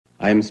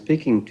I am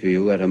speaking to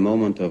you at a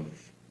moment of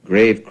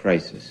grave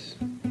crisis.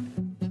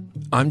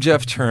 I'm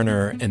Jeff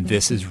Turner, and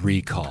this is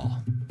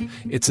Recall.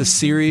 It's a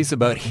series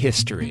about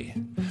history.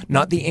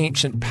 Not the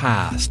ancient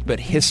past,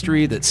 but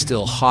history that's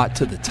still hot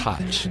to the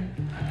touch.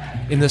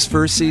 In this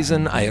first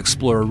season, I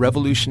explore a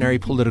revolutionary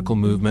political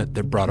movement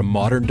that brought a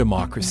modern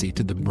democracy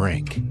to the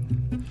brink.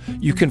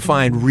 You can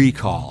find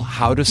Recall,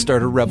 How to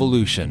Start a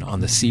Revolution on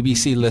the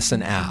CBC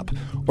Listen app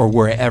or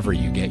wherever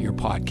you get your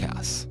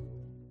podcasts.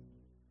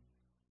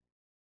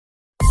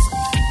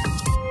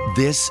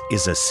 This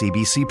is a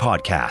CBC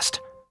podcast.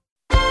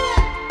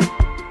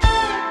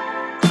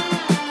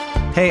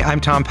 Hey, I'm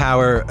Tom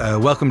Power.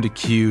 Welcome to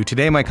Q.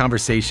 Today, my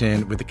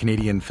conversation with the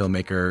Canadian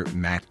filmmaker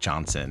Matt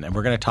Johnson. And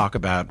we're going to talk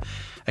about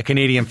a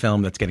Canadian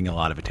film that's getting a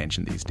lot of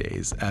attention these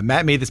days.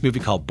 Matt made this movie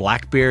called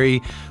BlackBerry,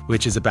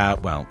 which is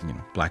about,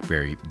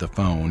 BlackBerry, the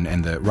phone,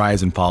 and the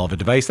rise and fall of a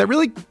device that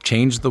really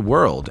changed the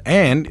world.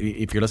 And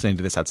if you're listening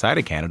to this outside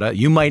of Canada,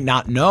 you might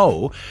not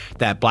know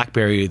that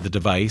BlackBerry, the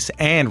device,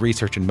 and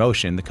Research in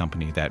Motion, the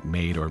company that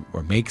made or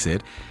makes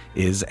it,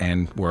 is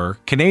and were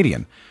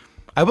Canadian.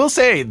 I will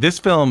say this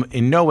film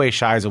in no way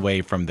shies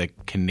away from the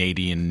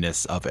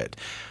Canadianness of it.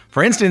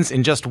 For instance,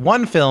 in just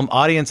one film,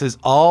 audiences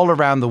all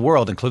around the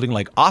world, including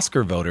like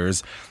Oscar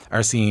voters,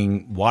 are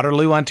seeing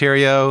Waterloo,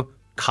 Ontario,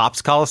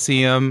 Cops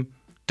Coliseum,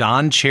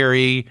 Don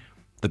Cherry,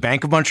 the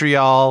Bank of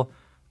Montreal,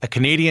 a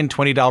Canadian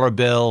 $20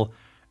 bill,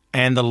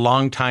 and the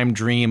longtime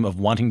dream of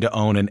wanting to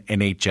own an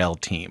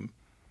NHL team.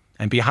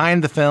 And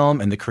behind the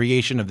film and the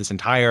creation of this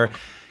entire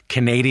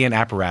Canadian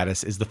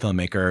apparatus is the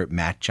filmmaker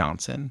Matt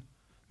Johnson.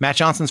 Matt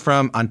Johnson's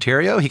from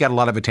Ontario. He got a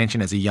lot of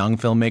attention as a young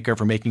filmmaker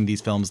for making these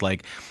films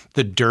like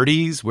The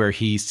Dirties, where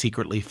he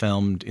secretly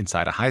filmed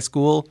inside a high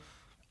school,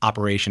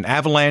 Operation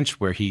Avalanche,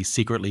 where he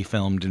secretly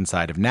filmed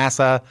inside of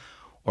NASA,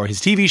 or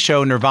his TV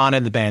show Nirvana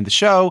and the Band The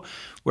Show,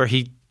 where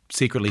he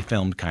secretly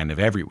filmed kind of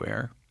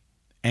everywhere.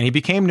 And he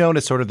became known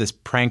as sort of this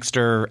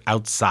prankster,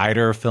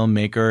 outsider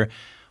filmmaker,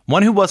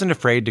 one who wasn't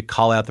afraid to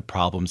call out the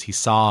problems he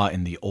saw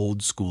in the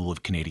old school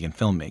of Canadian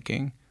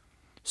filmmaking.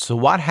 So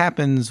what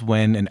happens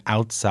when an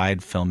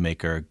outside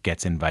filmmaker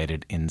gets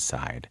invited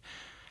inside?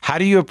 How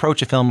do you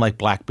approach a film like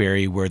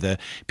BlackBerry where the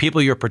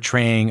people you're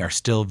portraying are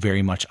still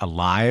very much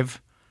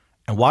alive?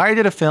 And why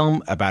did a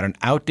film about an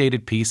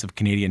outdated piece of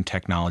Canadian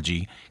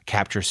technology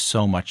capture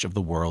so much of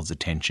the world's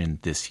attention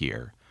this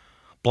year?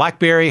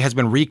 BlackBerry has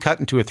been recut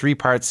into a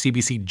 3-part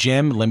CBC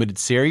Gem limited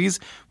series,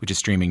 which is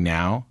streaming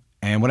now.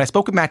 And when I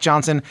spoke with Matt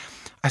Johnson,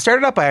 I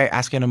started out by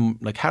asking him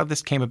how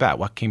this came about.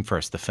 What came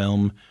first, the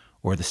film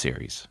or the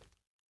series?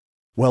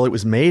 Well, it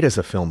was made as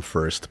a film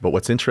first, but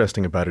what's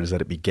interesting about it is that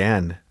it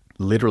began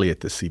literally at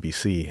the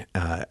CBC,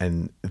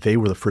 and they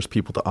were the first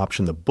people to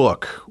option the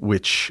book,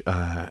 which,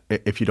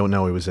 if you don't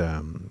know, it was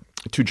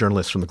two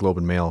journalists from the Globe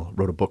and Mail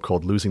wrote a book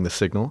called Losing the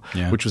Signal,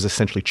 which was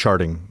essentially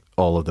charting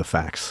all of the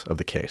facts of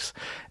the case.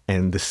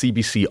 And the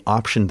CBC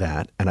optioned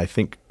that, and I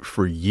think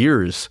for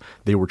years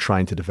they were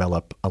trying to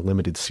develop a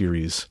limited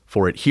series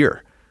for it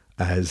here.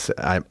 As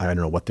I don't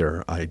know what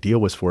their idea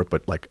was for it,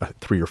 but like a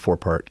 3 or 4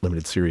 part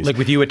limited series. Like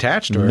with you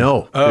attached? Or?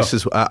 No, This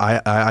is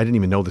I didn't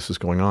even know this was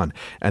going on.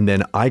 And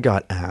then I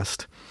got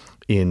asked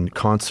in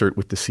concert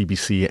with the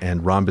CBC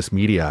and Rhombus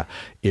Media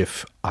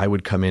if I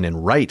would come in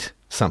and write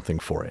something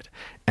for it.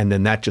 And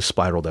then that just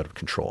spiraled out of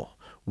control,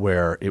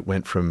 where it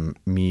went from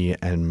me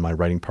and my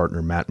writing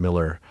partner, Matt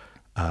Miller,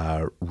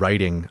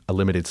 writing a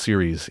limited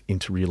series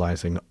into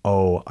realizing,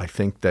 I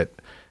think that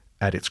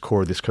at its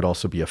core, this could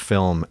also be a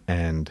film.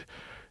 And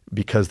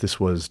because this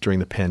was during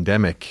the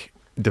pandemic,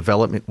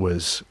 development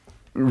was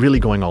really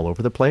going all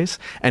over the place.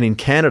 And in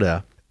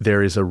Canada,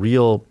 there is a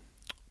real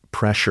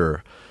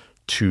pressure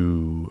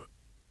to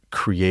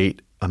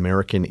create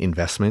American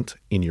investment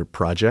in your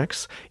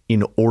projects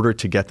in order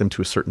to get them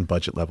to a certain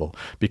budget level,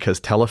 because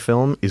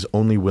Telefilm is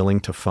only willing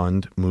to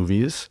fund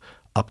movies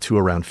up to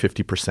around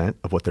 50%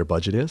 of what their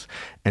budget is.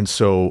 And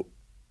so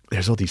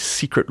there's all these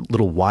secret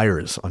little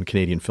wires on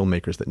Canadian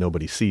filmmakers that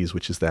nobody sees,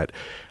 which is that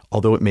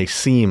although it may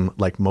seem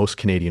like most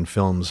Canadian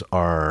films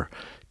are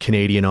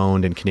Canadian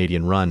owned and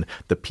Canadian run,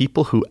 the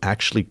people who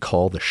actually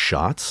call the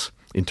shots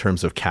in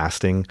terms of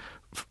casting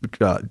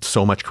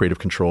so much creative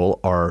control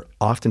are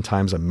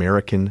oftentimes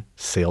American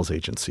sales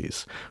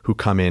agencies who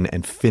come in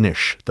and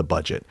finish the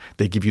budget.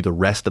 They give you the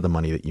rest of the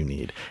money that you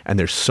need. And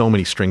there's so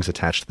many strings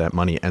attached to that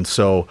money. And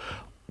so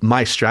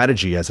my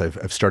strategy, as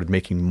I've started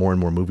making more and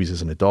more movies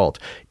as an adult,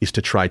 is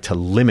to try to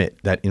limit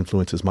that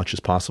influence as much as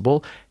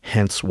possible.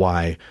 Hence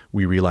why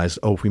we realized,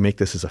 if we make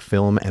this as a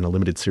film and a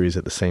limited series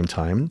at the same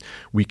time,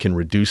 we can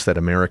reduce that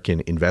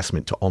American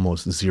investment to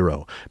almost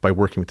zero by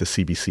working with the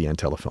CBC and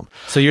Telefilm.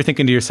 So you're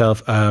thinking to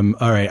yourself, all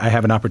right, I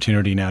have an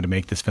opportunity now to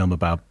make this film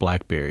about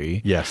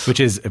BlackBerry, yes, which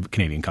is a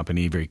Canadian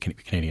company, very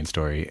Canadian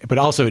story, but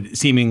also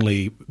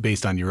seemingly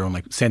based on your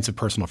own sense of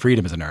personal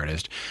freedom as an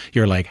artist.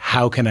 You're like,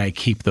 how can I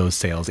keep those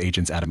sales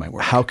agents out of my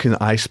work? How can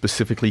I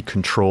specifically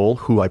control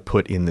who I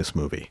put in this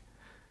movie?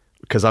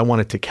 Because I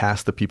wanted to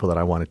cast the people that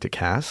I wanted to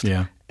cast,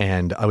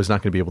 and I was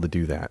not going to be able to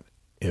do that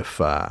if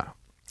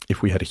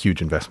if we had a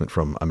huge investment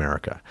from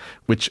America,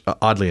 which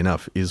oddly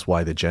enough is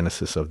why the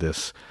genesis of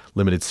this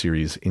limited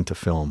series into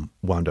film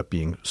wound up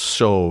being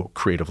so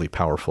creatively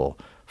powerful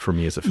for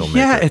me as a filmmaker.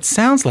 Yeah, it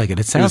sounds like it.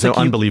 It sounds like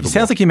unbelievable. It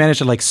sounds like you managed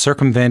to like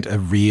circumvent a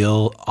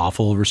real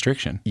awful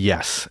restriction.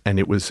 Yes, and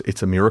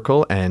it's a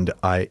miracle, and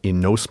in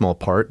no small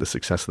part, the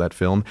success of that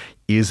film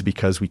is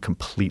because we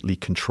completely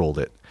controlled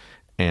it.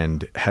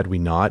 And had we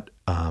not,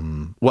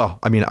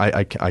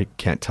 I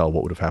can't tell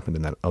what would have happened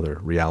in that other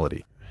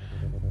reality.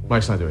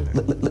 Mike's not doing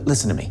that.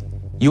 Listen to me.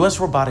 U.S.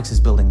 Robotics is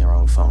building their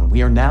own phone.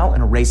 We are now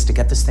in a race to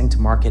get this thing to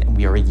market, and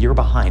we are a year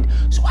behind.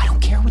 So I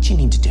don't care what you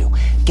need to do.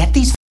 Get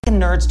these f***ing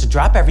nerds to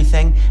drop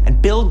everything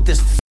and build this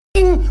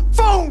f***ing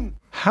phone!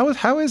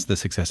 How is the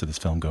success of this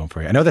film going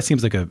for you? I know that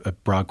seems like a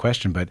broad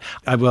question, but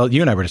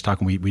you and I were just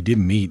talking. We did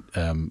meet,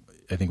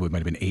 I think it might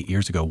have been 8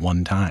 years ago,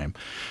 one time.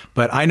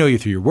 But I know you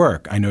through your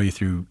work. I know you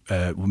through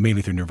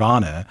mainly through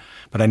Nirvana,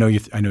 but I know you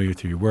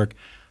through your work.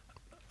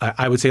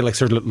 I would say like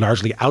sort of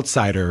largely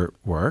outsider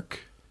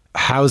work.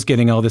 How's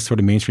getting all this sort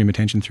of mainstream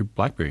attention through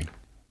BlackBerry?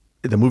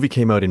 The movie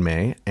came out in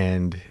May,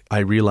 and I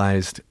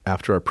realized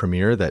after our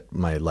premiere that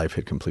my life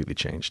had completely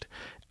changed.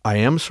 I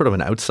am sort of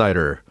an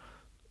outsider,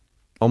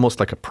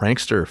 almost like a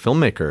prankster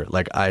filmmaker.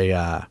 Like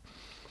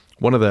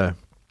one of the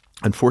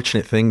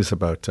unfortunate things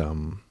about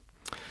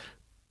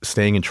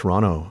staying in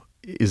Toronto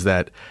is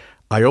that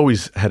I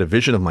always had a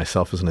vision of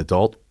myself as an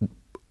adult,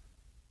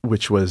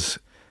 which was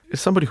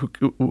somebody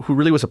who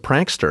really was a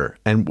prankster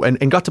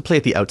and got to play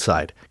at the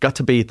outside, got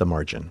to be at the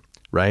margin,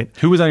 right?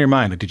 Who was on your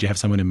mind? Like, did you have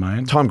someone in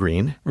mind? Tom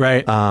Green.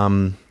 Right.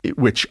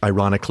 Which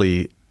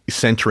ironically,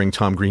 centering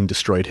Tom Green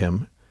destroyed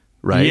him,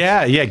 right?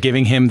 Yeah,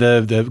 giving him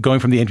the going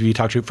from the interview you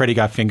talked to, Freddie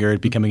got fingered,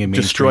 becoming a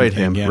mainstream destroyed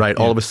him, thing. right?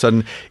 Yeah. All of a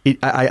sudden,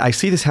 I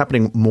see this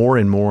happening more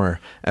and more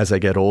as I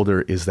get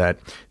older, is that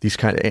these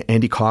kind of,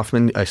 Andy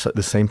Kaufman, I saw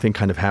the same thing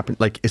kind of happen.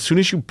 Like, as soon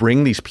as you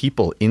bring these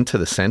people into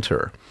the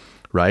center,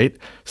 right?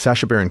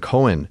 Sacha Baron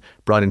Cohen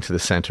brought into the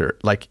center.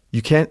 Like,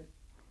 the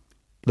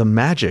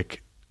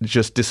magic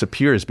just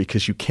disappears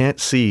because you can't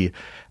see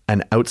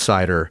an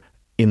outsider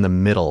in the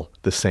middle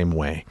the same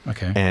way.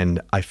 Okay.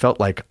 And I felt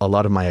like a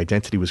lot of my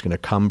identity was going to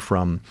come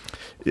from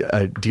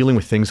dealing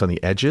with things on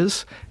the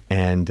edges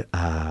and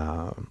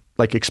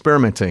like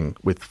experimenting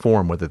with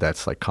form, whether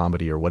that's like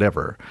comedy or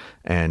whatever.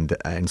 And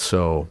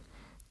so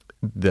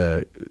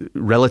the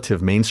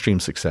relative mainstream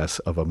success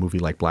of a movie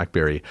like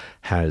BlackBerry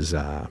has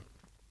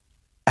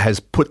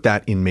put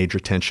that in major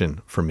tension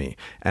for me,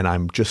 and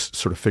I'm just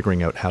sort of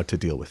figuring out how to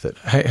deal with it.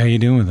 How are you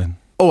doing with it?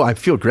 Oh, I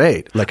feel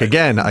great. Like,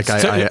 again, like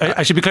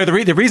I should be clear.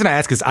 The reason I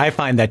ask is I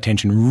find that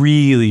tension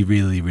really,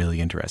 really, really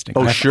interesting.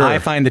 Oh, sure. I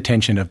find the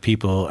tension of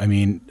people. I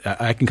mean,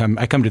 I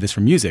come to this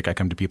from music. I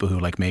come to people who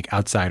like make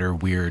outsider,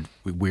 weird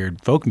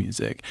folk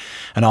music,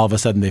 and all of a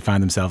sudden they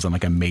find themselves on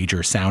like a major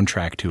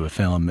soundtrack to a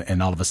film,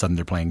 and all of a sudden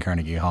they're playing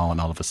Carnegie Hall,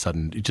 and all of a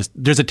sudden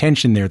there's a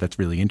tension there that's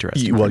really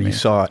interesting. Well, you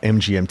saw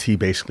MGMT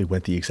basically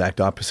went the exact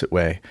opposite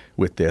way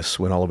with this,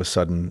 when all of a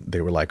sudden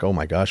they were like, "Oh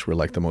my gosh, we're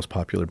like the most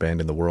popular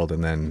band in the world,"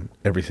 and then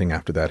everything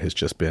after that has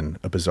just been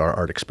a bizarre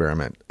art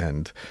experiment,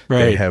 and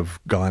they have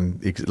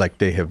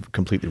they have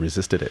completely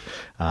resisted it.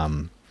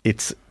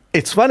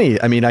 It's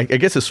funny. I mean, I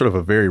guess it's sort of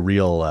a very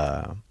real.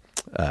 I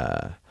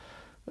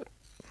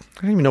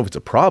don't even know if it's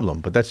a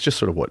problem, but that's just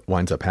sort of what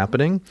winds up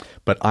happening.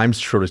 But I'm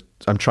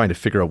trying to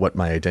figure out what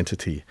my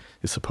identity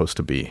is supposed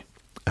to be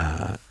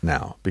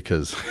now,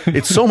 because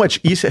it's so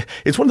much easier.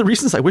 It's one of the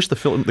reasons I wish the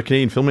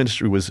Canadian film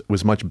industry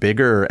was much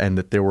bigger, and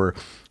that there were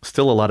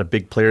still a lot of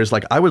big players.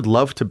 Like, I would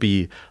love to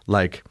be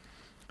like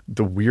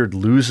the weird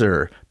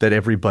loser that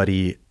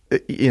everybody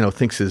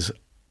thinks is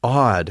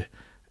odd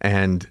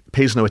and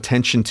pays no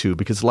attention to,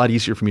 because it's a lot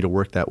easier for me to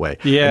work that way.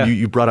 Yeah. And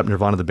you brought up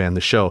Nirvana, the band,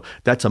 the show.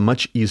 That's a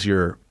much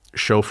easier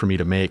show for me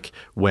to make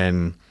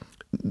when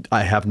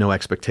I have no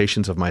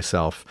expectations of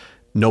myself.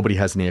 Nobody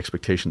has any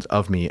expectations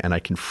of me, and I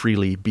can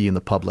freely be in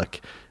the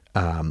public,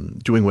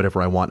 doing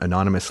whatever I want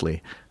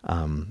anonymously.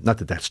 Not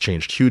that that's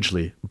changed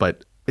hugely,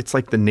 but it's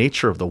like the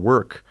nature of the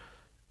work.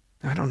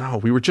 I don't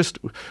know.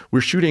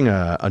 We're shooting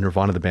a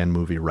Nirvana, the band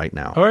movie right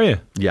now. How are you?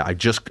 Yeah, I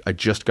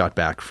just got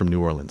back from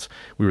New Orleans.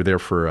 We were there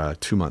for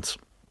 2 months,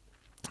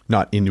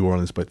 not in New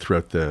Orleans, but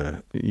throughout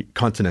the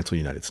continental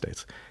United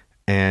States.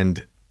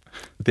 And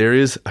there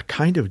is a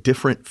kind of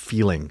different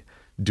feeling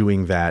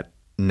doing that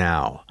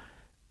now,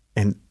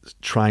 and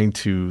trying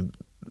to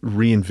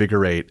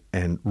reinvigorate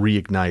and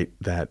reignite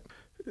that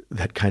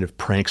kind of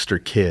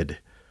prankster kid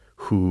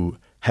who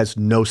has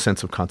no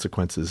sense of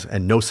consequences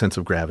and no sense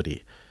of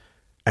gravity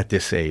at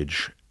this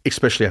age,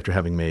 especially after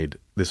having made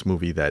this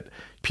movie that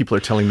people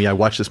are telling me I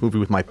watched this movie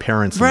with my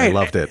parents and I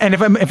loved it. And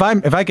if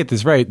I get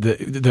this right,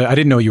 I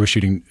didn't know you were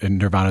shooting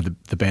Nirvana,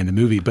 the band, the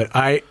movie, but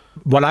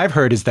what I've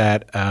heard is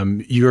that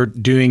you're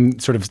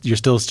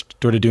still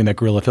sort of doing that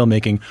guerrilla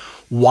filmmaking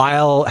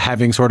while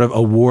having sort of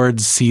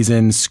awards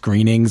season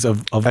screenings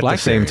of BlackBerry at the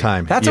same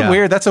time. That's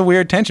a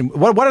weird tension.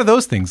 What are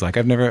those things like?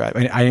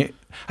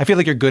 I feel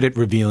like you're good at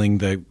revealing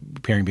the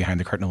peering behind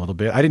the curtain a little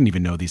bit. I didn't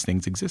even know these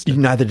things existed.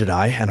 Neither did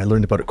I, and I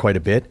learned about it quite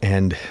a bit.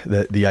 And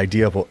the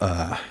idea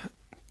of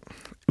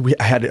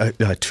I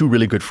had two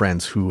really good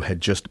friends who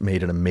had just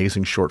made an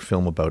amazing short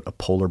film about a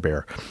polar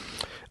bear,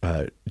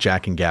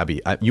 Jack and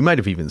Gabby. You might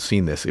have even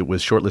seen this. It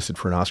was shortlisted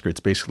for an Oscar. It's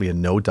basically a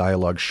no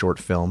dialogue short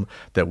film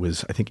that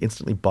was, I think,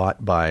 instantly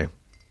bought by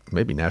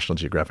maybe National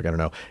Geographic, I don't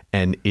know.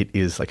 And it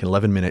is like an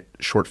 11-minute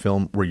short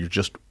film where you're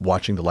just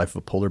watching the life of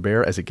a polar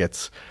bear as it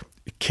gets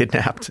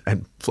kidnapped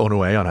and flown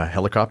away on a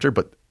helicopter,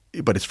 but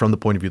it's from the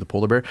point of view of the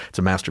polar bear. It's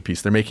a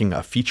masterpiece. They're making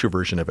a feature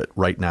version of it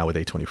right now with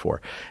A24.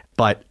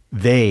 But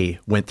they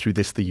went through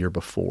this the year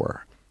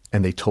before,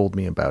 and they told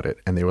me about it.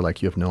 And they were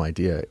like, you have no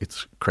idea.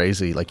 It's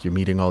crazy. Like, you're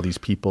meeting all these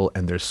people,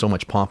 and there's so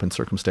much pomp and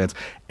circumstance.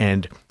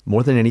 And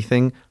more than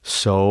anything,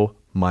 so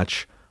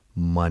much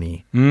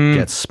money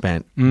gets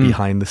spent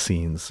behind the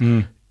scenes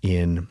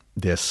in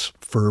this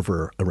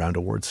fervor around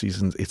award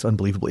seasons. It's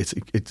unbelievable.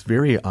 It's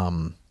very...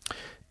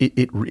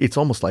 It's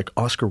almost like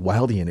Oscar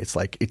Wildean. It's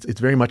like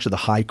it's very much of the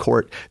high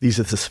court. These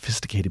are the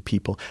sophisticated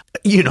people.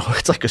 You know,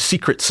 it's like a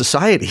secret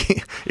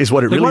society is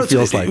what it really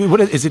feels like. What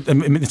is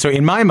it? So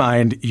in my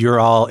mind, you're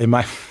all in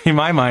my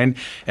mind.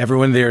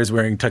 Everyone there is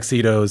wearing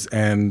tuxedos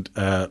and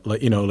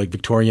like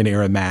Victorian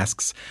era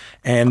masks.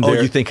 And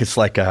you think it's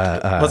like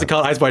what's it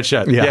called? Eyes Wide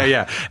Shut. Yeah.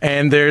 Yeah.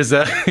 And there's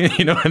and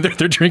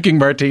they're drinking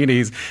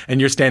martinis, and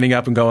you're standing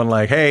up and going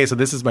like, "Hey, so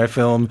this is my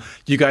film.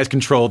 You guys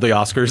control the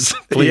Oscars.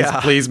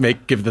 Please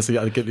give this."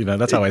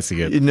 That's how I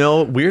see it.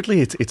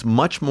 Weirdly, it's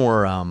much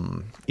more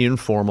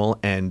informal,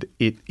 and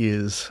it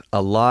is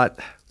a lot.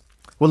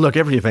 Well, look,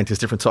 every event is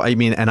different. So I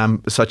mean, and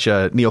I'm such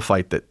a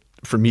neophyte that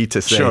for me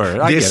to say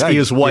this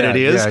is what it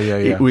is,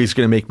 it is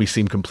going to make me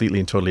seem completely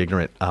and totally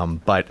ignorant.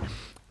 But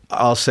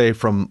I'll say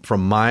from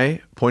my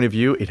point of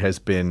view, it has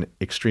been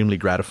extremely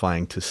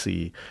gratifying to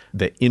see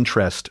the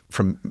interest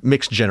from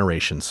mixed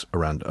generations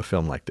around a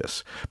film like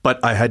this. But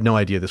I had no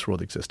idea this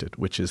world existed,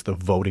 which is the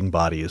voting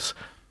bodies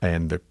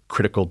and the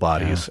critical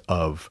bodies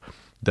of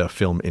the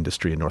film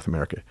industry in North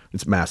America.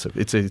 It's massive.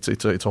 It's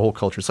a whole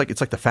culture. It's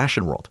like the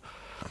fashion world.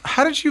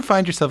 How did you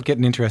find yourself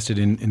getting interested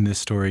in this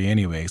story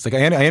anyways? Like,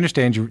 I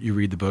understand you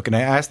read the book, and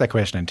I asked that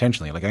question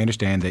intentionally. Like, I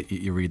understand that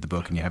you read the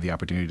book and you have the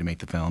opportunity to make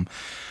the film.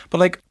 But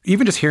like,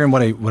 even just hearing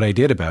what I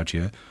did about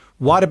you,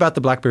 what about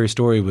the BlackBerry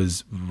story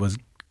was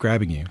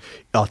grabbing you?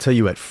 I'll tell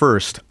you, at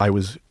first, I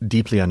was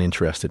deeply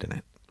uninterested in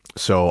it.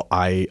 So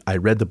I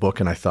read the book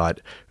and I thought,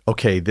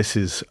 okay, this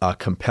is a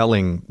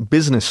compelling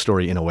business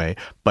story in a way,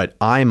 but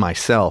I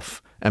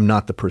myself am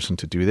not the person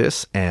to do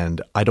this,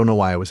 and I don't know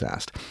why I was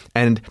asked.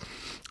 And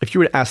if you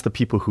were to ask the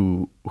people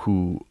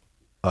who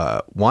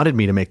wanted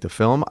me to make the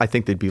film, I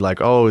think they'd be like,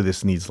 "Oh,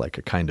 this needs like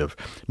a kind of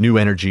new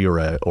energy or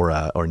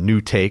a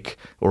new take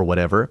or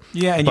whatever."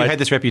 Yeah, and you had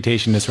this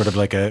reputation as sort of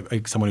like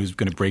someone who's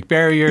going to break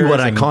barriers. What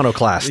an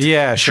iconoclast.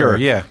 Yeah, sure.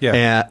 Yeah.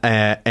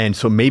 And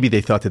so maybe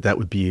they thought that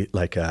would be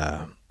like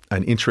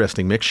an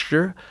interesting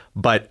mixture,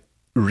 but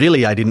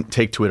really I didn't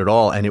take to it at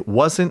all. And it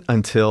wasn't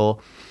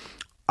until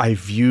I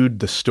viewed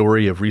the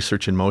story of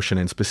Research in Motion,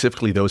 and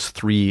specifically those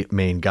three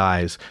main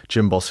guys,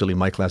 Jim Balsillie,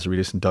 Mike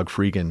Lazaridis, and Doug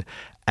Freegan,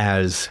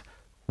 as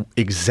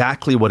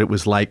exactly what it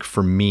was like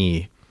for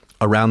me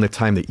around the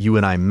time that you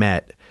and I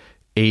met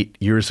 8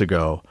 years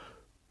ago.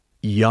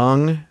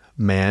 Young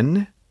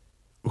men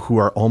who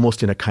are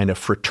almost in a kind of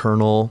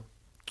fraternal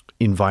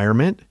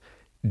environment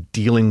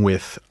dealing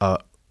with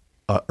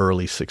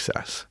early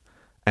success.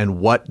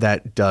 And what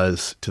that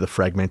does to the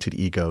fragmented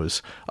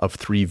egos of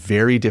three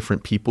very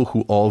different people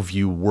who all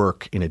view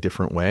work in a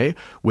different way,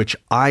 which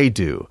I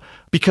do.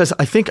 Because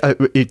I think,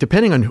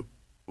 depending on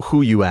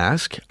who you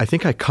ask, I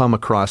think I come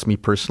across, me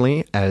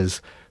personally, as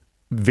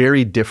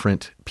very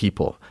different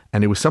people.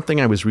 And it was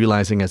something I was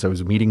realizing as I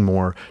was meeting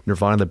more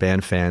Nirvana the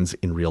band fans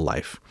in real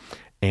life.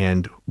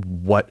 And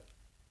what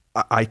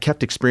I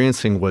kept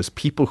experiencing was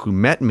people who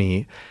met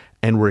me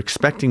and were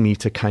expecting me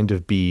to kind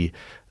of be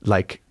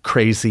like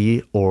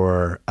crazy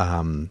or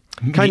kind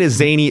of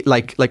zany,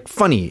 like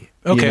funny,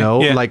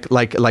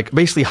 like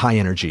basically high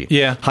energy,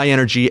 high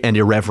energy and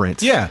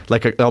irreverent,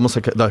 like almost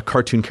like the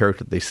cartoon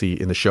character that they see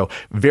in the show,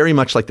 very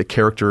much like the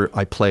character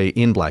I play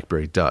in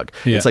BlackBerry, Doug.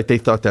 It's like they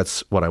thought that's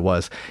what I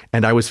was,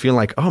 and I was feeling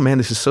like, oh man,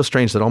 this is so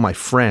strange that all my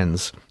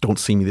friends don't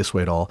see me this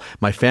way at all.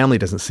 My family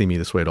doesn't see me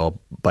this way at all,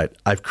 but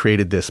I've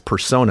created this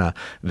persona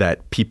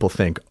that people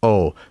think,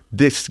 oh,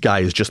 this guy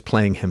is just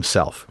playing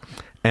himself.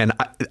 And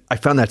I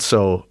found that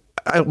so,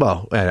 I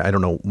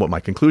don't know what my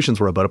conclusions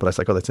were about it, but I was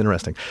like, oh, that's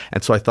interesting.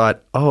 And so I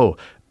thought, oh,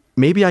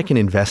 maybe I can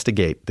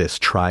investigate this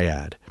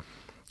triad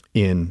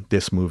in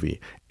this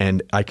movie,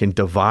 and I can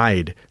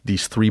divide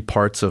these three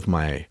parts of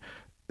my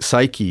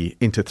psyche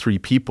into three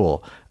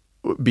people,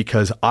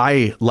 because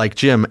I, like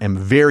Jim, am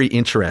very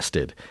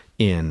interested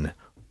in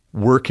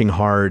working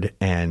hard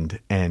and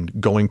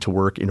going to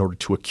work in order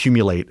to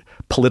accumulate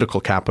political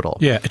capital.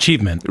 Yeah,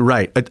 achievement.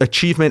 Right,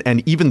 achievement,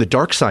 and even the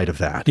dark side of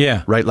that.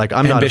 Yeah, right. Like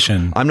I'm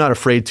not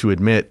afraid to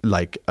admit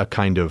like a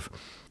kind of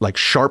like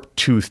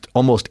sharp-toothed,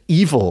 almost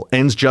evil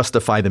ends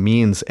justify the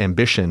means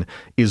ambition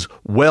is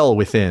well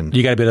within.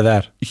 You got a bit of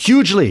that.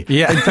 Hugely.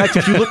 Yeah. In fact,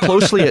 if you look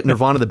closely at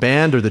Nirvana the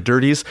band or the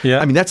Dirties,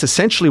 I mean, that's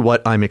essentially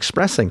what I'm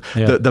expressing.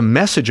 Yeah. The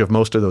message of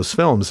most of those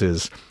films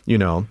is, you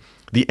know,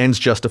 the ends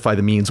justify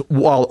the means,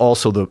 while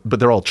also but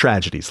they're all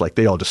tragedies. Like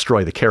they all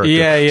destroy the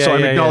character. So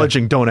I'm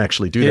acknowledging don't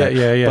actually do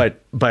that.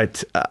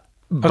 But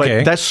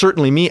that's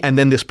certainly me. And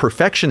then this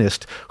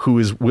perfectionist who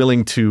is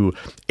willing to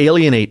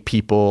alienate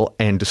people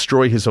and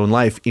destroy his own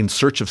life in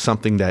search of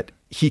something that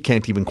he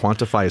can't even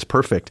quantify as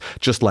perfect,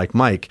 just like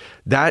Mike.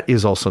 That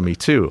is also me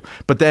too.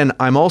 But then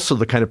I'm also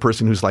the kind of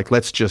person who's like,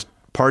 let's just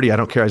party. I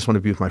don't care. I just want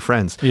to be with my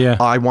friends.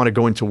 I want to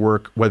go into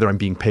work whether I'm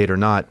being paid or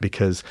not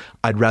because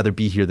I'd rather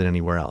be here than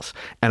anywhere else.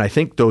 And I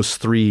think those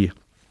three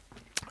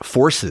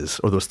forces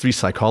or those three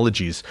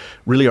psychologies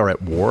really are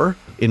at war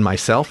in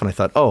myself. And I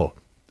thought,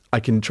 I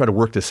can try to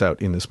work this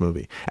out in this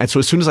movie. And so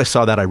as soon as I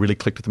saw that, I really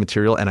clicked with the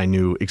material and I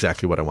knew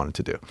exactly what I wanted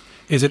to do.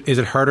 Is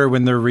it harder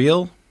when they're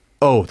real?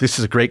 Oh, this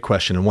is a great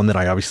question, and one that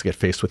I obviously get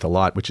faced with a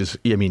lot, which is,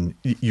 I mean,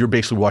 you're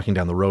basically walking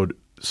down the road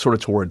sort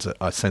of towards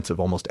a sense of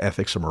almost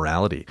ethics or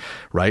morality,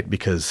 right?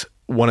 Because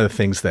one of the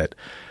things that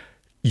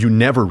you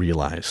never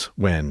realize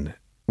when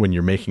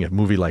you're making a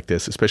movie like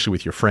this, especially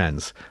with your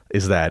friends,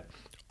 is that,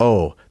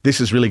 this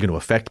is really going to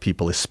affect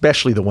people,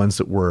 especially the ones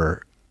that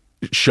were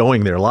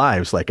showing their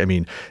lives. Like, I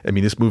mean,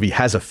 this movie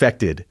has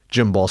affected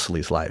Jim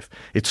Balsilie's life.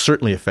 It's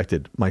certainly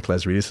affected Mike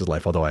Lazaridis'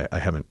 life, although I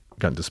haven't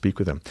gotten to speak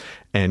with him.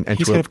 And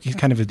he's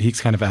kind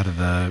of out of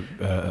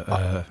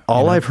the.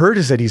 All I've heard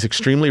is that he's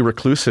extremely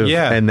reclusive,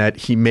 and that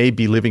he may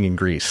be living in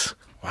Greece.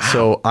 Wow.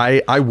 So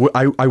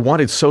I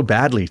wanted so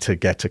badly to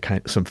get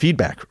to some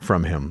feedback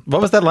from him.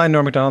 What was that line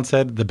Norm Macdonald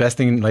said? The best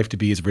thing in life to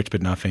be is rich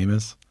but not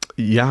famous.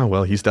 Yeah,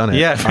 well, he's done it.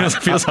 Yeah, it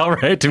feels all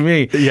right to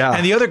me. Yeah.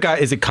 And the other guy,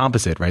 is it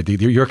composite, right?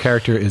 Your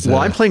character is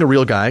I'm playing a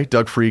real guy,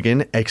 Doug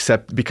Freegan,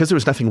 except because there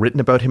was nothing written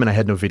about him and I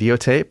had no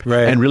videotape,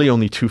 and really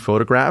only 2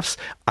 photographs,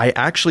 I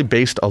actually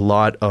based a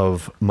lot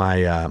of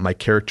my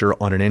character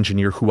on an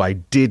engineer who I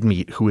did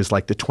meet, who is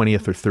like the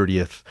 20th or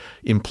 30th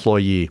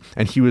employee.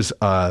 And he was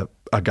a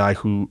guy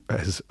who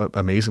has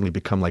amazingly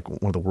become like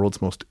one of the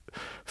world's most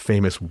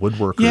famous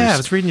woodworkers. Yeah, I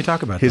was reading you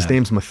talk about His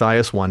name's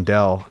Matthias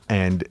Wandel,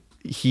 and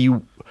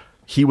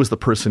he was the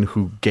person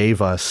who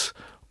gave us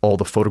all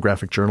the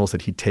photographic journals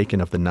that he'd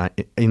taken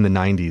in the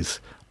 90s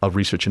of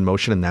Research in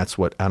Motion, and that's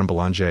what Adam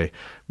Belanger,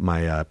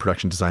 my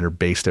production designer,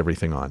 based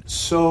everything on.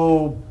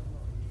 So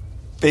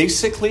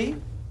basically,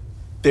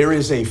 there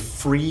is a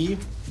free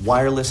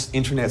wireless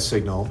internet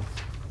signal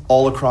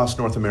all across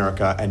North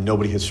America, and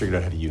nobody has figured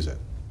out how to use it.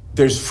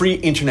 There's free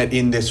internet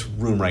in this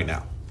room right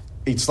now.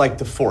 It's like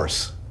the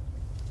Force.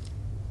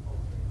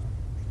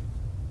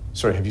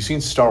 Sorry, have you seen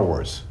Star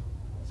Wars?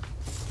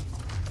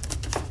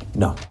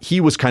 No. He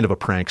was kind of a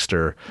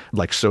prankster,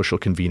 like social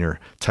convener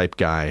type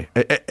guy.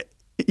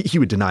 He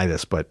would deny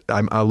this, but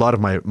a lot of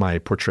my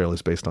portrayal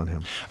is based on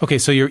him. Okay,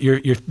 so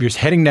you're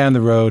heading down the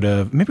road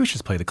of, maybe we should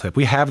just play the clip.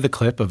 We have the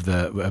clip of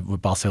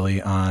with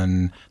Balsilie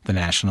on the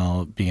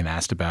National being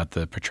asked about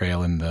the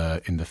portrayal in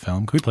the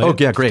film. Could we play it? Oh,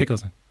 yeah, great.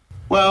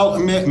 Well,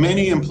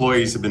 many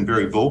employees have been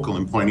very vocal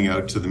in pointing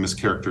out to the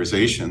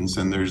mischaracterizations,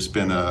 and there's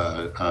been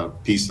a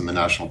piece in the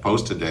National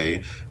Post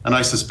today, and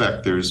I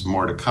suspect there's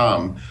more to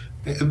come.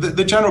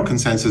 The general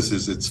consensus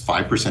is it's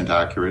 5%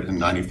 accurate and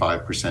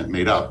 95%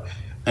 made up.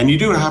 And you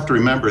do have to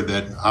remember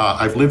that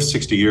I've lived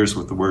 60 years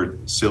with the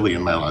word silly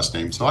in my last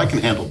name, so I can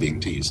handle being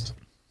teased.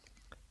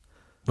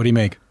 What do you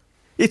make?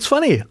 It's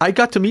funny. I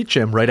got to meet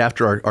Jim right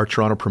after our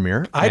Toronto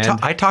premiere.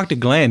 I talked to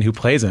Glenn, who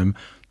plays him,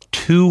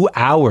 2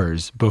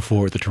 hours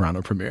before the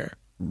Toronto premiere.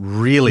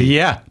 Really?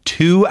 Yeah,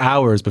 2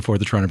 hours before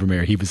the Toronto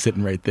premiere. He was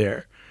sitting right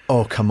there.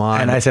 Oh, come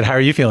on. And I said, how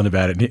are you feeling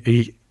about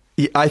it?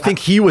 I think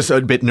he was a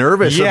bit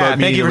nervous about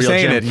meeting the real Jim.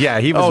 Thank you for saying it. Yeah,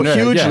 he was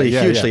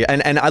hugely.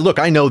 And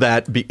I know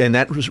that, and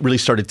that really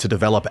started to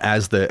develop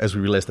as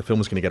we realized the film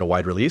was going to get a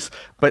wide release.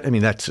 But I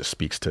mean, that just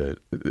speaks to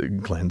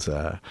Glenn's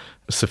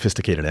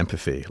sophisticated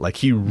empathy. Like,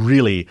 he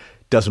really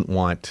doesn't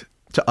want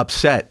to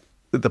upset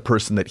the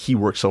person that he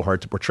worked so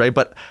hard to portray.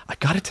 But I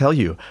got to tell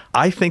you,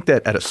 I think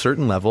that at a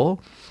certain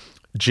level,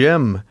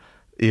 Jim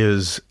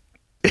is...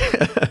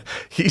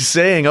 he's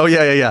saying, oh,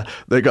 yeah,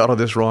 they got all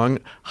this wrong,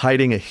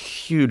 hiding a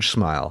huge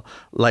smile.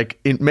 Like,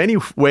 in many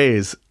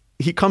ways,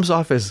 he comes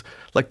off as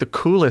like the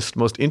coolest,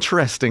 most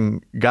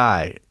interesting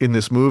guy in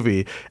this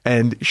movie.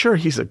 And sure,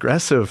 he's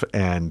aggressive.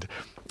 And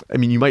I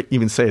mean, you might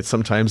even say it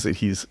sometimes that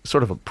he's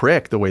sort of a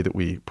prick the way that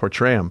we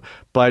portray him.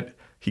 But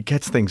he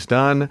gets things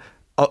done.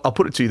 I'll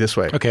put it to you this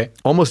way. Okay.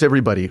 Almost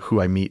everybody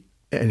who I meet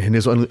and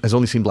has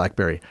only seen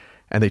BlackBerry,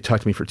 and they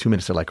talk to me for 2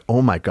 minutes, they're like,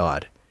 oh my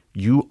God,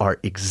 you are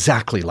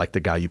exactly like the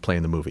guy you play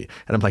in the movie.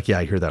 And I'm like, yeah,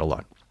 I hear that a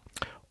lot.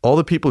 All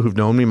the people who've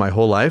known me my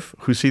whole life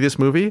who see this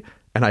movie,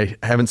 and I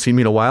haven't seen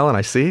me in a while,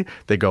 and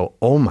they go,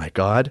 oh my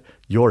God,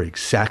 you're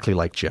exactly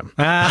like Jim.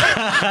 So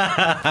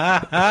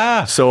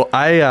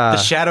the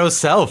shadow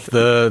self,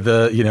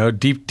 the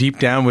deep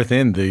down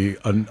within, the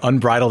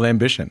unbridled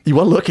ambition.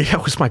 Well, look,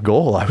 that was my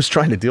goal. I was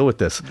trying to deal with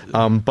this.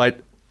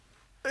 But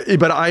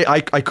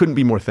I couldn't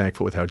be more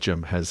thankful with how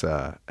Jim has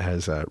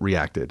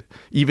reacted.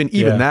 Even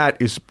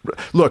that is,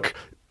 look,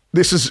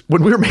 This is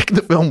when we were making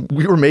the film,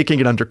 we were making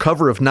it under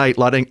cover of night,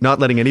 not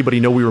letting anybody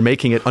know we were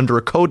making it under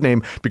a code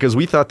name because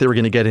we thought they were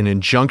going to get an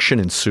injunction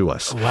and sue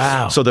us.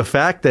 Wow. So the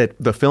fact that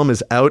the film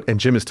is out and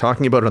Jim is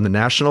talking about it on the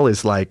National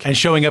is like... And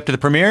showing up to the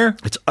premiere?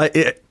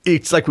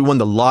 It's like we won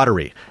the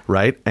lottery,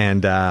 right?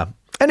 And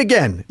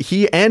again,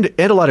 he and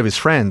a lot of his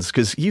friends,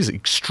 because he's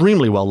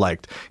extremely well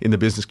liked in the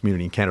business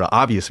community in Canada.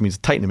 Obviously, he's a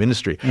titan of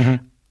industry.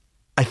 Mm-hmm.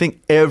 I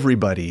think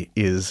everybody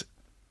is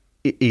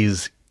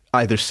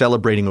either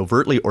celebrating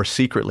overtly or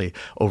secretly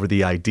over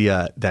the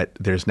idea that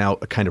there's now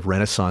a kind of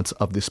renaissance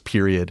of this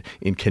period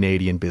in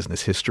Canadian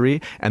business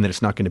history and that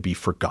it's not going to be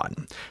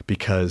forgotten.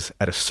 Because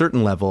at a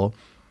certain level,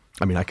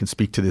 I mean, I can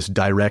speak to this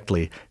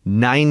directly,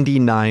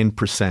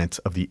 99%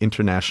 of the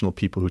international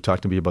people who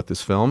talk to me about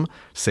this film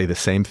say the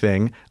same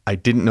thing. I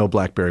didn't know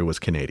BlackBerry was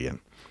Canadian.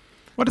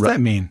 What does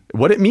that mean?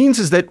 What it means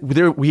is that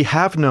we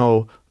have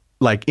no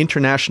like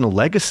international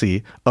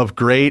legacy of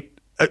great,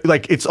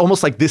 like it's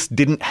almost like this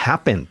didn't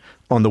happen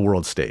on the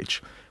world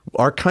stage.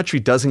 Our country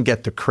doesn't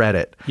get the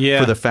credit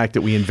for the fact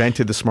that we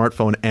invented the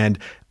smartphone, and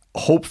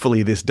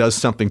hopefully this does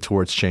something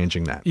towards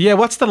changing that. Yeah,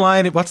 what's the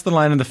line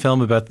in the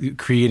film about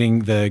creating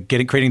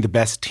the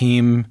best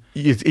team?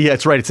 Yeah,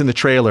 it's right. It's in the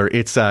trailer.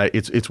 It's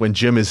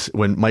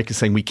when Mike is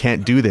saying we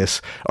can't do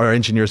this. Our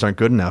engineers aren't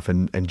good enough,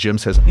 and Jim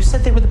says, "You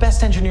said they were the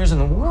best engineers in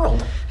the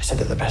world." I said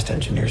they're the best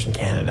engineers in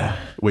Canada.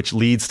 Which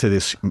leads to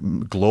this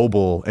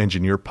global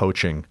engineer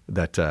poaching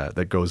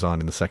that goes on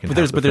in the second. But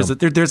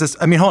there's this.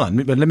 I mean, hold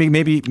on. But let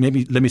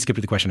me skip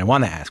to the question I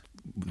want to ask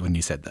when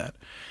you said that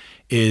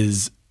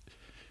is,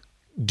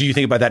 do you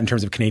think about that in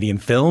terms of Canadian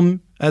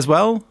film as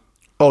well?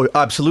 Oh,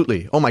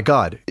 absolutely. Oh my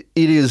God.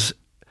 It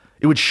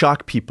would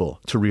shock people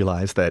to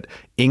realize that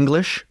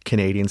English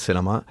Canadian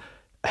cinema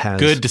has...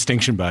 Good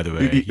distinction, by the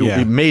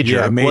way.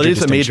 Major. Well, it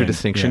is a major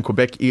distinction. Yeah.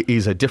 Quebec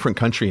is a different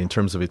country in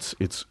terms of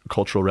its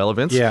cultural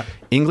relevance. Yeah.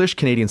 English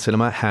Canadian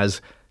cinema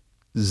has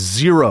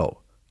zero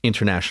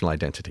international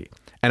identity.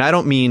 And I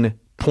don't mean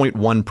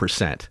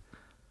 0.1%.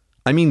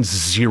 I mean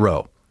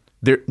zero.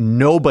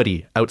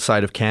 Nobody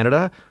outside of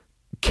Canada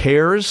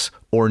cares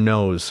or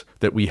knows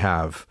that we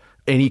have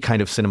any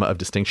kind of cinema of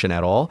distinction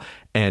at all.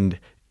 And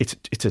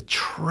it's a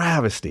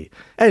travesty.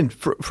 And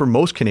for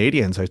most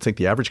Canadians, I think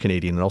the average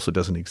Canadian, it also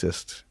doesn't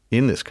exist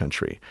in this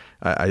country.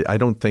 I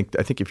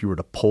think if you were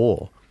to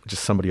poll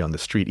just somebody on the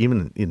street,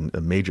 even in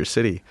a major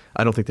city,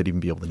 I don't think they'd even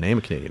be able to name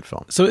a Canadian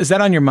film. So is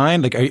that on your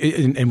mind? Like,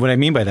 and what I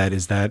mean by that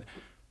is that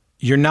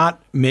you're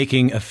not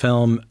making a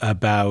film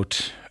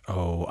about...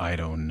 Oh, I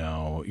don't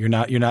know. You're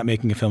not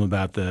making a film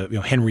about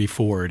the Henry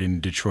Ford in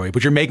Detroit,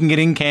 but you're making it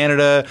in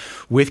Canada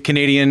with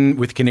Canadian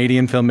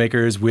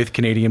filmmakers, with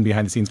Canadian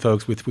behind the scenes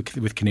folks,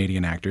 with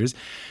Canadian actors.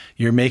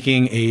 You're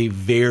making a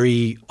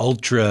very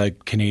ultra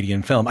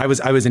Canadian film. I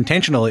was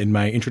intentional in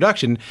my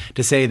introduction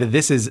to say that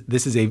this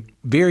is a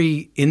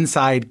very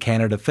inside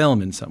Canada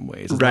film in some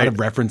ways. There's a lot of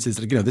references.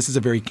 This is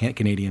a very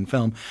Canadian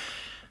film.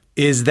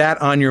 Is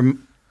that on your?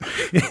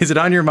 Is it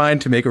on your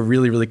mind to make a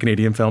really, really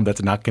Canadian film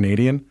that's not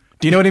Canadian?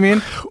 Do you know what I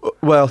mean?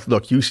 Well,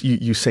 look, you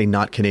say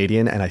not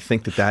Canadian, and I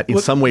think that in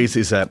some ways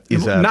is a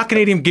not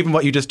Canadian, given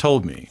what you just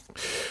told me.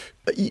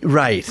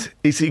 Right.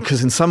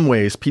 Because in some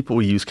ways, people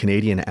will use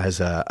Canadian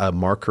as a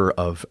marker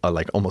of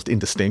like almost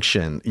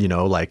indistinction.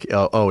 Like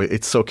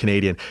it's so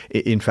Canadian.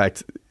 In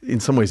fact, in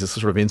some ways, it's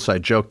a sort of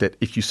inside joke that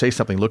if you say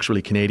something looks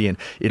really Canadian,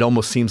 it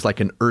almost seems like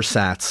an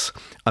ersatz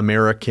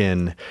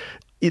American.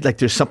 Like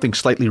there's something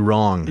slightly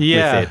wrong with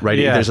it, right?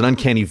 Yeah. There's an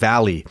uncanny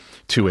valley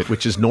to it,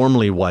 which is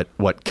normally what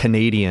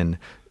Canadian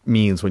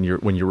means when you're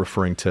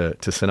referring to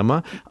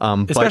cinema,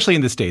 especially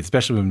in the States,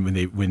 especially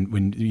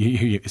when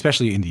you,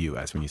 especially in the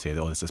U.S. when you say,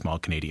 "Oh, it's a small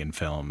Canadian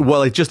film."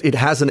 Well, it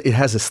has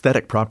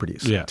aesthetic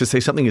proproperties. Yeah. To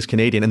say something is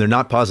Canadian, and they're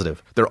not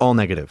positive; they're all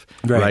negative,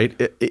 right?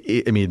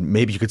 I mean,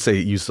 maybe you could say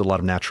it uses a lot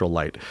of natural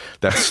light.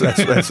 That's one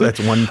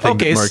thing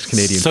that marks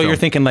Canadian. So film. You're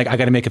thinking like, I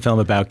got to make a film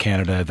about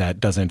Canada that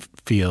doesn't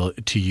feel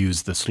to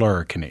use the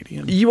slur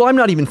Canadian. Well, I'm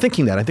not even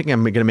thinking that. I think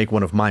I'm going to make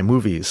one of my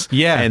movies.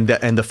 Yeah,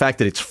 and the fact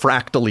that it's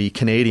fractally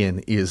Canadian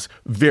is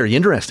very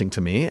interesting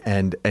to me,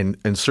 and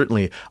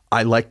certainly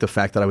I like the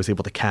fact that I was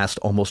able to cast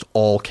almost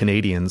all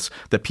Canadians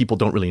that people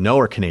don't really know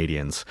are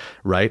Canadians,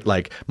 right?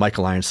 Like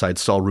Michael Ironside,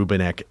 Saul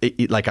Rubinek.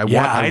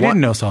 I didn't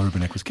know Saul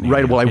Rubinek was Canadian.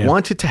 Right. Well, I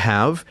wanted to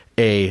have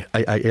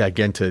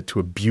again to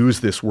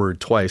abuse this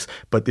word twice,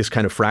 but this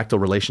kind of fractal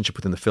relationship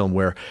within the film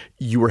where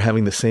you were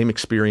having the same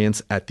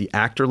experience at the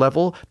actor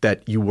level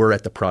that you were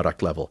at the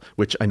product level,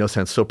 which I know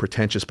sounds so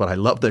pretentious, but I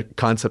love the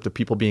concept of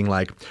people being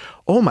like,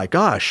 "Oh my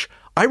gosh,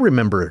 I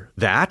remember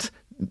that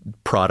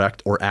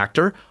product or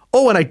actor.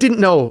 Oh, and I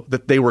didn't know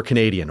that they were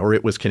Canadian or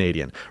it was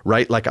Canadian,"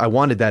 right? Like I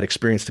wanted that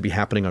experience to be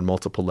happening on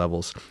multiple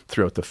levels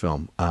throughout the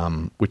film,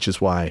 which is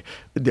why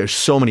there's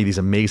so many of these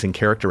amazing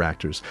character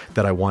actors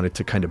that I wanted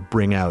to kind of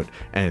bring out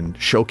and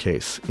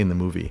showcase in the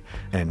movie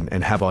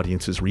and have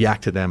audiences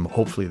react to them,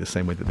 hopefully the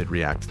same way that they'd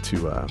react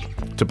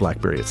to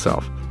BlackBerry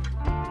itself.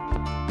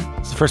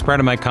 It's the first part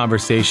of my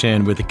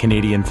conversation with the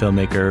Canadian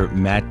filmmaker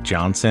Matt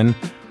Johnson.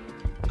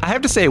 I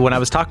have to say, when I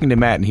was talking to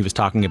Matt and he was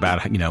talking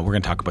about, we're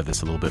going to talk about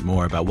this a little bit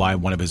more, about why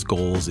one of his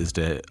goals is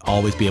to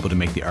always be able to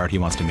make the art he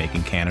wants to make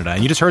in Canada.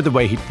 And you just heard the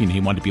way he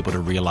wanted people to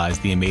realize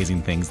the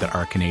amazing things that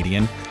are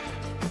Canadian.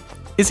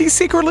 Is he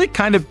secretly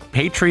kind of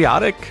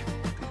patriotic?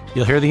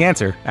 You'll hear the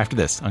answer after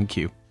this on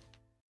Q.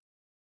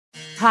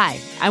 Hi,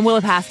 I'm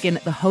Willa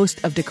Paskin, the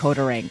host of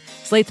Decoder Ring,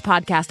 Slate's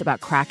podcast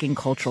about cracking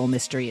cultural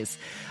mysteries.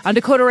 On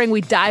Decoder Ring,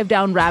 we dive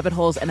down rabbit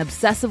holes and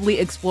obsessively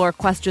explore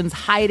questions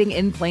hiding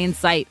in plain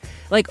sight.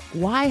 Like,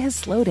 why has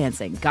slow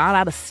dancing gone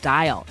out of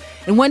style?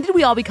 And when did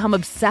we all become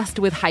obsessed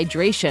with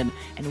hydration?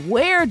 And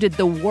where did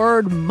the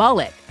word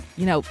mullet,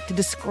 to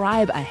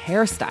describe a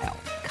hairstyle,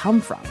 come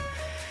from?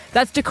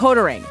 That's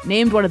Decoder Ring,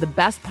 named one of the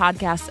best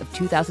podcasts of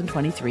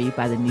 2023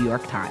 by the New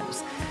York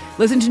Times.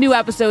 Listen to new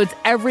episodes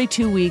every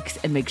 2 weeks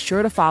and make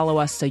sure to follow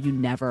us so you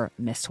never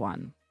miss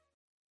one.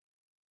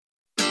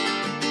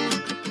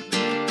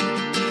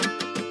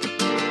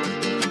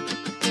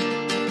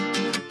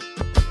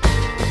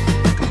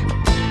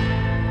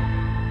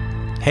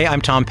 Hey,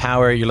 I'm Tom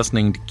Power. You're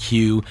listening to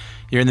Q.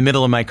 You're in the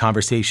middle of my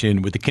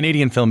conversation with the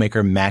Canadian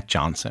filmmaker Matt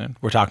Johnson.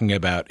 We're talking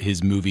about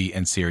his movie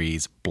and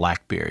series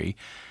BlackBerry.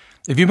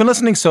 If you've been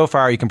listening so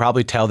far, you can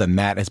probably tell that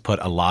Matt has put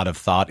a lot of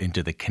thought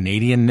into the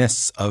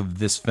Canadianness of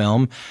this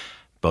film,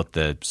 both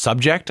the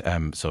subject.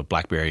 So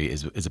BlackBerry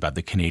is about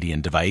the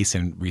Canadian device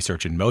and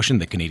Research in Motion,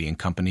 the Canadian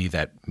company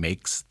that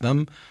makes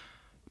them.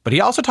 But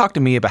he also talked to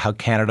me about how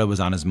Canada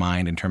was on his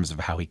mind in terms of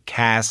how he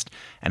cast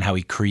and how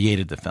he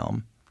created the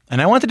film.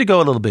 And I wanted to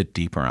go a little bit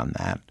deeper on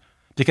that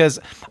because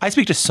I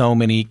speak to so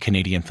many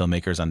Canadian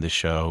filmmakers on this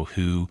show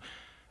who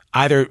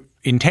either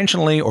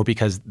intentionally or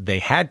because they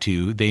had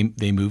to,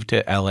 they moved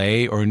to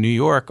LA or New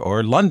York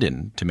or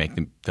London to make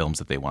the films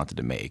that they wanted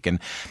to make. And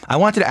I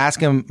wanted to ask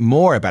him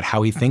more about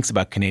how he thinks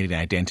about Canadian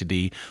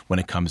identity when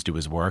it comes to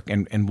his work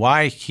and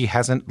why he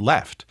hasn't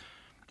left.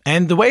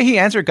 And the way he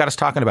answered got us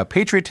talking about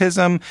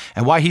patriotism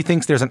and why he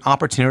thinks there's an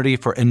opportunity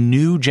for a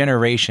new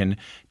generation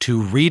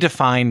to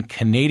redefine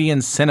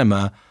Canadian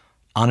cinema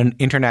on an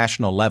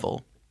international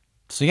level.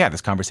 So yeah,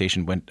 this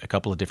conversation went a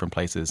couple of different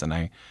places and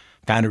I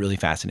found it really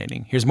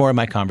fascinating. Here's more of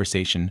my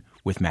conversation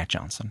with Matt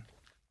Johnson.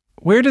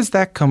 Where does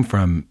that come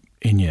from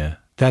in you?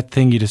 That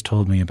thing you just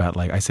told me about,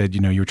 I said,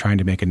 you were trying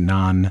to make a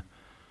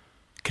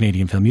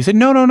non-Canadian film. You said,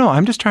 no,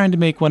 I'm just trying to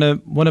make one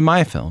of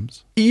my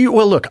films.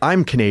 Well, look,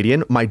 I'm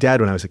Canadian. My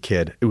dad, when I was a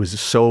kid, it was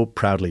so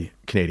proudly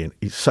Canadian.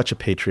 He's such a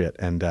patriot.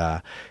 And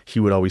he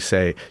would always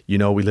say, we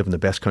live in the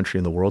best country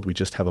in the world. We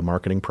just have a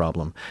marketing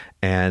problem.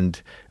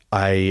 And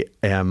I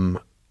am,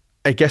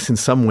 I guess in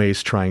some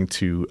ways, trying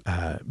to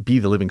be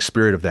the living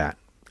spirit of that.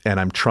 And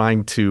I'm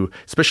trying to,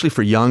 especially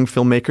for young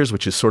filmmakers,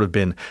 which has sort of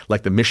been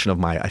like the mission of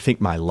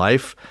my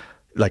life,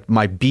 like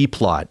my B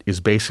plot is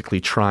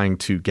basically trying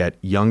to get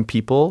young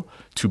people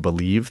to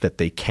believe that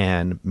they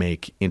can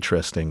make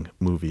interesting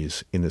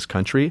movies in this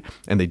country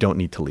and they don't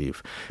need to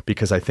leave.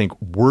 Because I think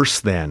worse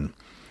than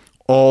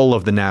all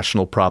of the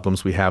national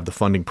problems we have, the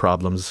funding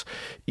problems,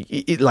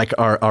 like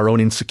our own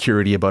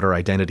insecurity about our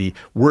identity,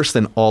 worse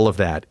than all of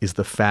that is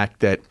the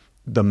fact that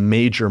the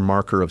major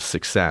marker of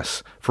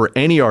success for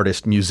any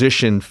artist,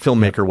 musician,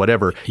 filmmaker,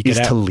 whatever, is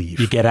to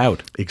leave. You get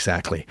out.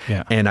 Exactly.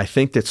 Yeah. And I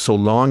think that so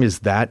long as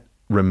that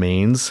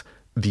remains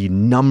the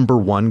number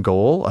one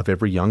goal of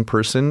every young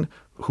person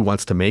who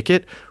wants to make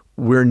it,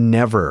 we're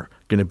never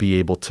going to be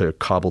able to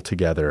cobble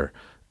together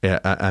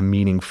a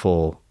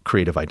meaningful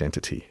creative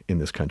identity in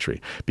this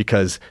country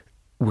because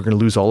we're going to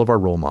lose all of our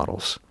role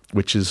models,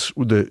 which is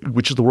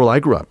the world I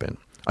grew up in.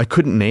 I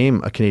couldn't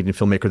name a Canadian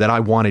filmmaker that I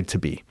wanted to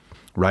be,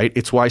 right?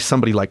 It's why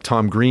somebody like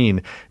Tom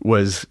Green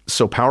was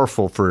so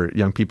powerful for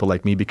young people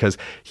like me because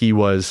he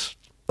was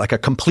like a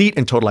complete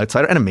and total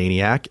outsider and a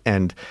maniac.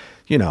 And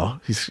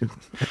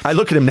I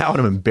look at him now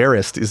and I'm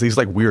embarrassed. He's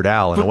like Weird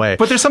Al in a way.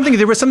 But there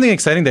was something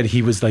exciting that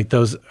he was like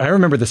those. I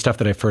remember the stuff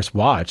that I first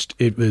watched.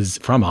 It was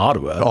from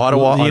Ottawa.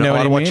 Ottawa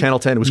Channel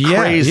 10. It was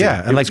crazy.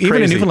 Yeah. And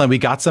even in Newfoundland, we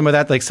got some of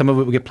that. Like some of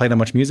it would get played on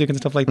Much Music and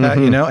stuff like that,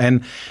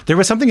 And there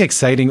was something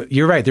exciting.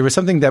 You're right. There was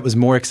something that was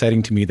more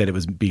exciting to me that it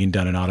was being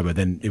done in Ottawa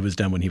than it was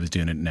done when he was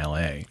doing it in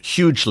LA.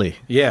 Hugely.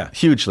 Yeah.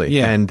 Hugely.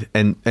 Yeah.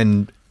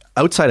 And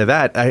outside of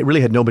that, I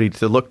really had nobody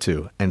to look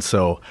to. And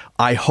so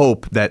I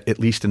hope that at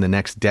least in the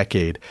next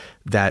decade,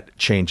 that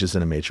changes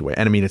in a major way.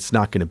 And I mean, it's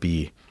not going to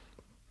be,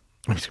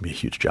 it's going to be a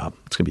huge job.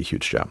 It's going to be a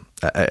huge job.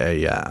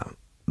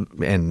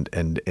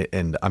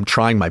 And I'm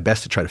trying my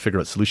best to try to figure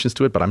out solutions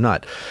to it, but I'm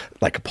not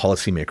like a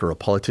policymaker or a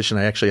politician.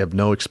 I actually have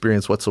no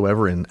experience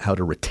whatsoever in how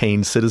to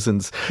retain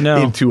citizens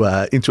into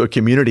a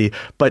community.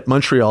 But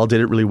Montreal did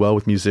it really well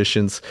with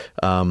musicians.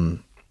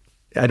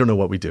 I don't know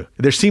what we do.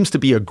 There seems to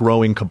be a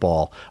growing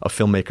cabal of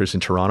filmmakers in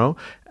Toronto.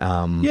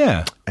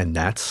 And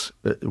that's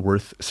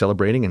worth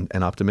celebrating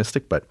and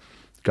optimistic, but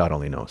God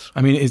only knows.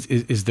 I mean, this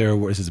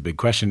is a big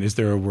question. Is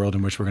there a world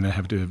in which we're going to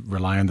have to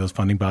rely on those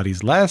funding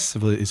bodies less?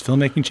 Is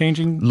filmmaking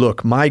changing?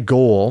 Look, my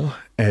goal,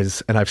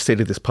 and I've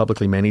stated this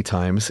publicly many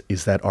times,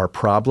 is that our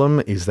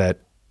problem is that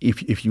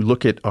if you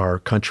look at our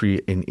country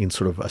in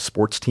sort of a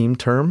sports team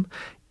term,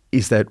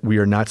 is that we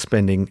are not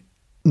spending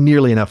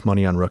nearly enough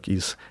money on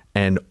rookies,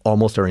 and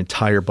almost our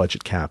entire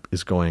budget cap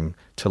is going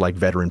to like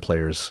veteran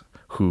players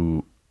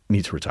who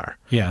need to retire.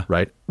 Yeah.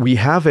 Right? We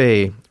have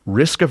a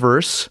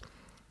risk-averse,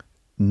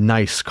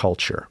 nice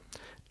culture.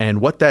 And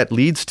what that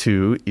leads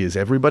to is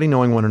everybody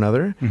knowing one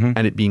another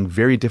and it being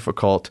very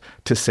difficult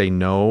to say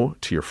no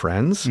to your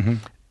friends.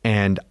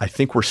 And I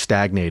think we're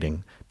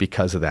stagnating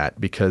because of that,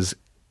 because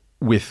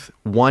with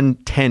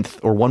 1/10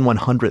 or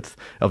 1/100th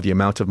of the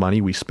amount of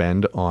money we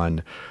spend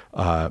on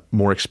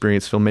more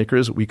experienced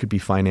filmmakers, we could be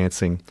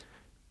financing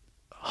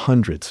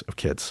hundreds of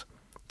kids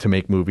to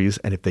make movies.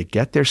 And if they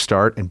get their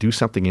start and do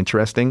something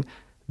interesting,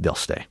 they'll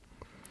stay.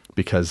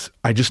 Because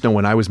I just know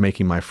when I was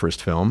making my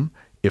first film,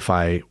 if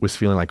I was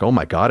feeling like, oh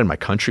my God, and my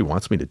country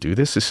wants me to do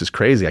this, this is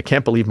crazy. I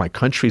can't believe my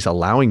country's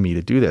allowing me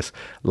to do this.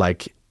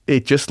 Like,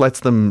 it just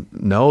lets them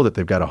know that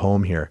they've got a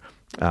home here.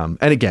 And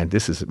again,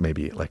 this is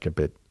maybe like a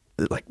bit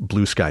like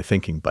blue sky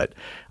thinking, but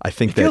I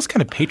think it feels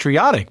kind of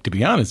patriotic, to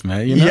be honest,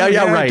 man. You know?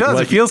 Yeah, right. It does.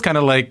 Like, it feels kind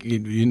of like,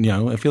 you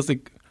know, it feels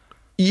like.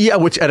 Yeah,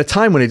 which at a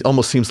time when it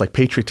almost seems like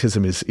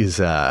patriotism is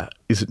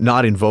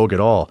not in vogue at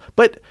all.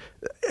 But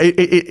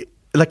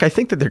like, I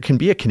think that there can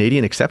be a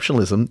Canadian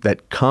exceptionalism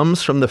that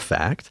comes from the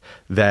fact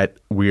that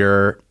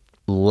we're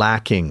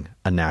lacking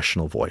a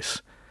national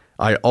voice.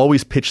 I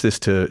always pitch this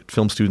to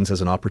film students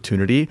as an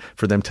opportunity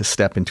for them to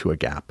step into a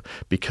gap,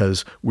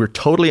 because we're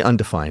totally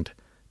undefined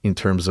in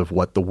terms of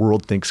what the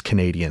world thinks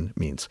Canadian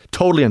means.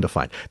 Totally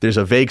undefined. There's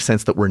a vague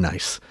sense that we're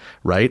nice,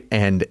 right?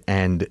 And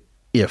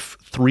if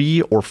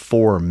 3 or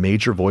 4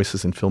 major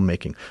voices in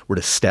filmmaking were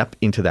to step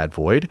into that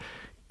void,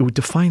 it would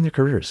define their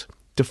careers.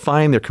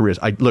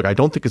 I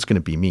don't think it's going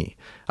to be me.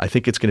 I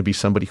think it's going to be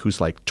somebody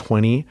who's like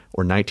 20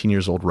 or 19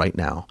 years old right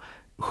now,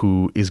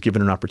 who is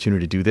given an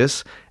opportunity to do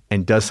this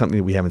and does something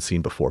that we haven't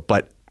seen before.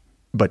 But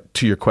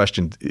to your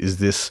question, is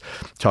this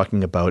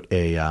talking about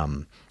a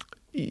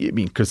I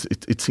mean, because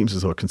it seems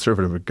as though a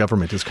conservative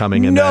government is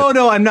coming. And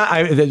no, I'm not.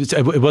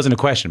 It wasn't a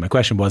question. My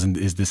question wasn't,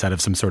 is this out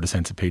of some sort of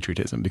sense of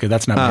patriotism? Because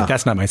that's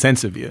not my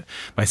sense of you.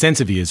 My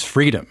sense of you is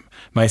freedom.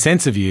 My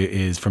sense of you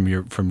is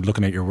from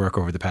looking at your work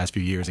over the past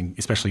few years, and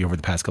especially over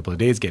the past couple of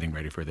days getting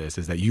ready for this,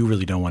 is that you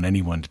really don't want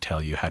anyone to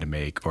tell you how to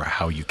make or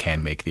how you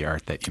can make the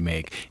art that you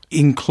make,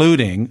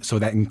 so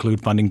that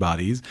include funding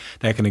bodies,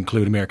 that can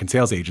include American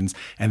sales agents,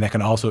 and that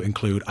can also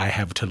include, I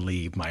have to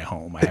leave my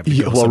home. I have to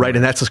go somewhere. Right,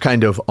 and that's just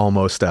kind of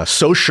almost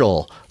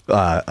social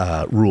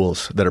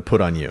rules that are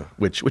put on you,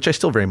 which I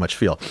still very much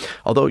feel.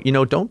 Although,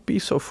 don't be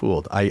so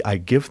fooled. I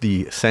give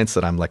the sense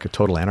that I'm like a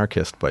total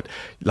anarchist, but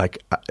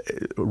like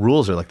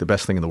rules are like the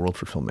best thing in the world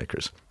for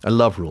filmmakers. I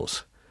love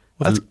rules.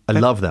 Well, I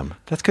love them.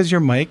 That's because you're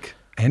Mike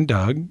and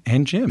Doug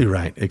and Jim. You're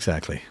right,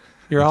 exactly.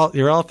 You're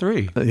all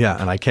three. Yeah,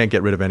 and I can't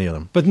get rid of any of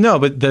them. But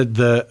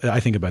the I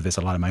think about this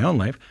a lot in my own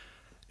life.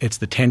 It's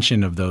the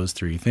tension of those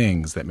three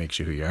things that makes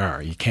you who you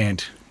are. You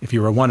can't, if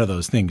you were one of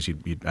those things, I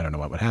don't know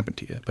what would happen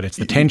to you. But it's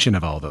the tension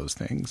of all those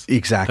things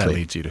that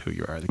leads you to who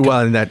you are. Well,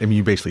 and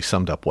you basically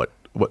summed up what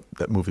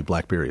that movie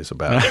BlackBerry is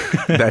about.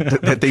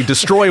 that they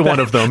destroy one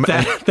of them.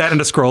 that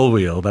and a scroll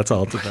wheel. That's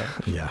all it's about.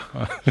 Yeah.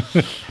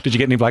 Did you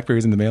get any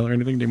BlackBerries in the mail or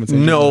anything?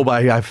 No,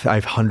 but I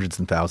have hundreds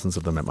and thousands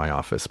of them at my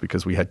office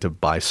because we had to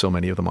buy so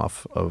many of them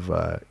off of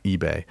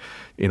eBay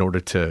in order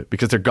to,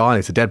 because they're gone.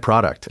 It's a dead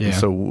product. Yeah. And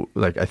so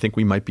I think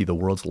we might be the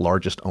world's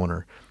largest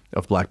owner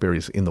of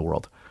BlackBerries in the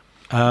world.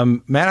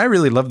 Matt, I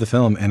really love the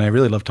film and I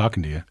really love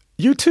talking to you.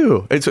 You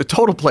too. It's a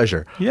total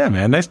pleasure. Yeah,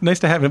 man. Nice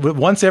to have it.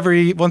 Once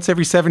every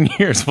 7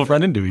 years, we'll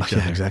run into each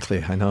other. Yeah,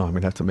 exactly. I know. I'm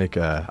going to have to make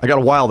I got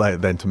a while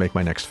then to make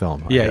my next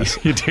film. Yeah,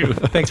 you do.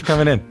 Thanks for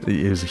coming in.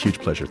 It was a huge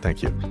pleasure.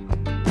 Thank you.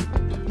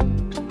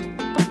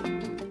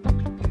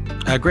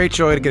 A great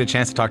joy to get a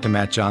chance to talk to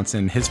Matt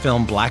Johnson. His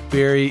film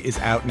BlackBerry is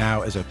out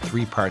now as a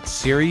 3-part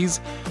series,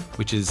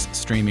 which is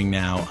streaming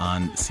now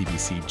on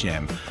CBC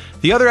Gem.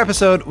 The other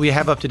episode we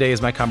have up today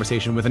is my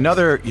conversation with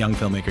another young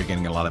filmmaker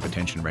getting a lot of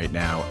attention right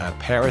now,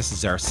 Paris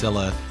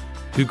Zarsilla,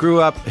 who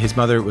grew up, his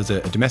mother was a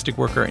domestic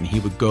worker, and he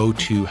would go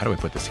to, how do I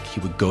put this? He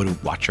would go to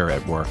watch her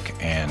at work.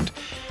 And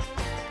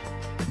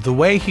the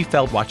way he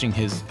felt watching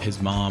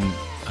his mom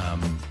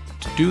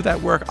to do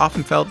that work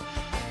often felt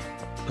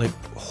like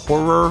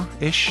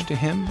horror-ish to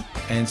him.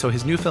 And so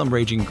his new film,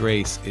 Raging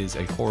Grace, is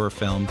a horror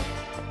film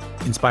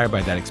inspired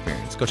by that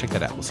experience. Go check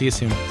that out. We'll see you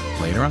soon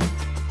later on.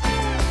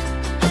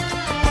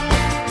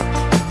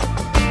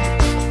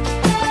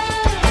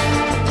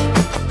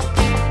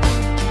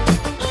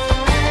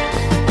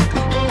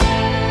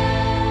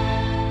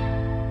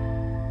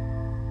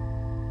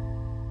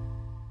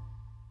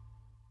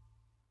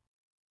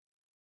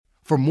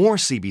 For more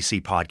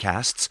CBC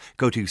podcasts,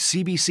 go to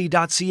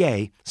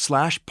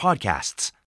cbc.ca/podcasts.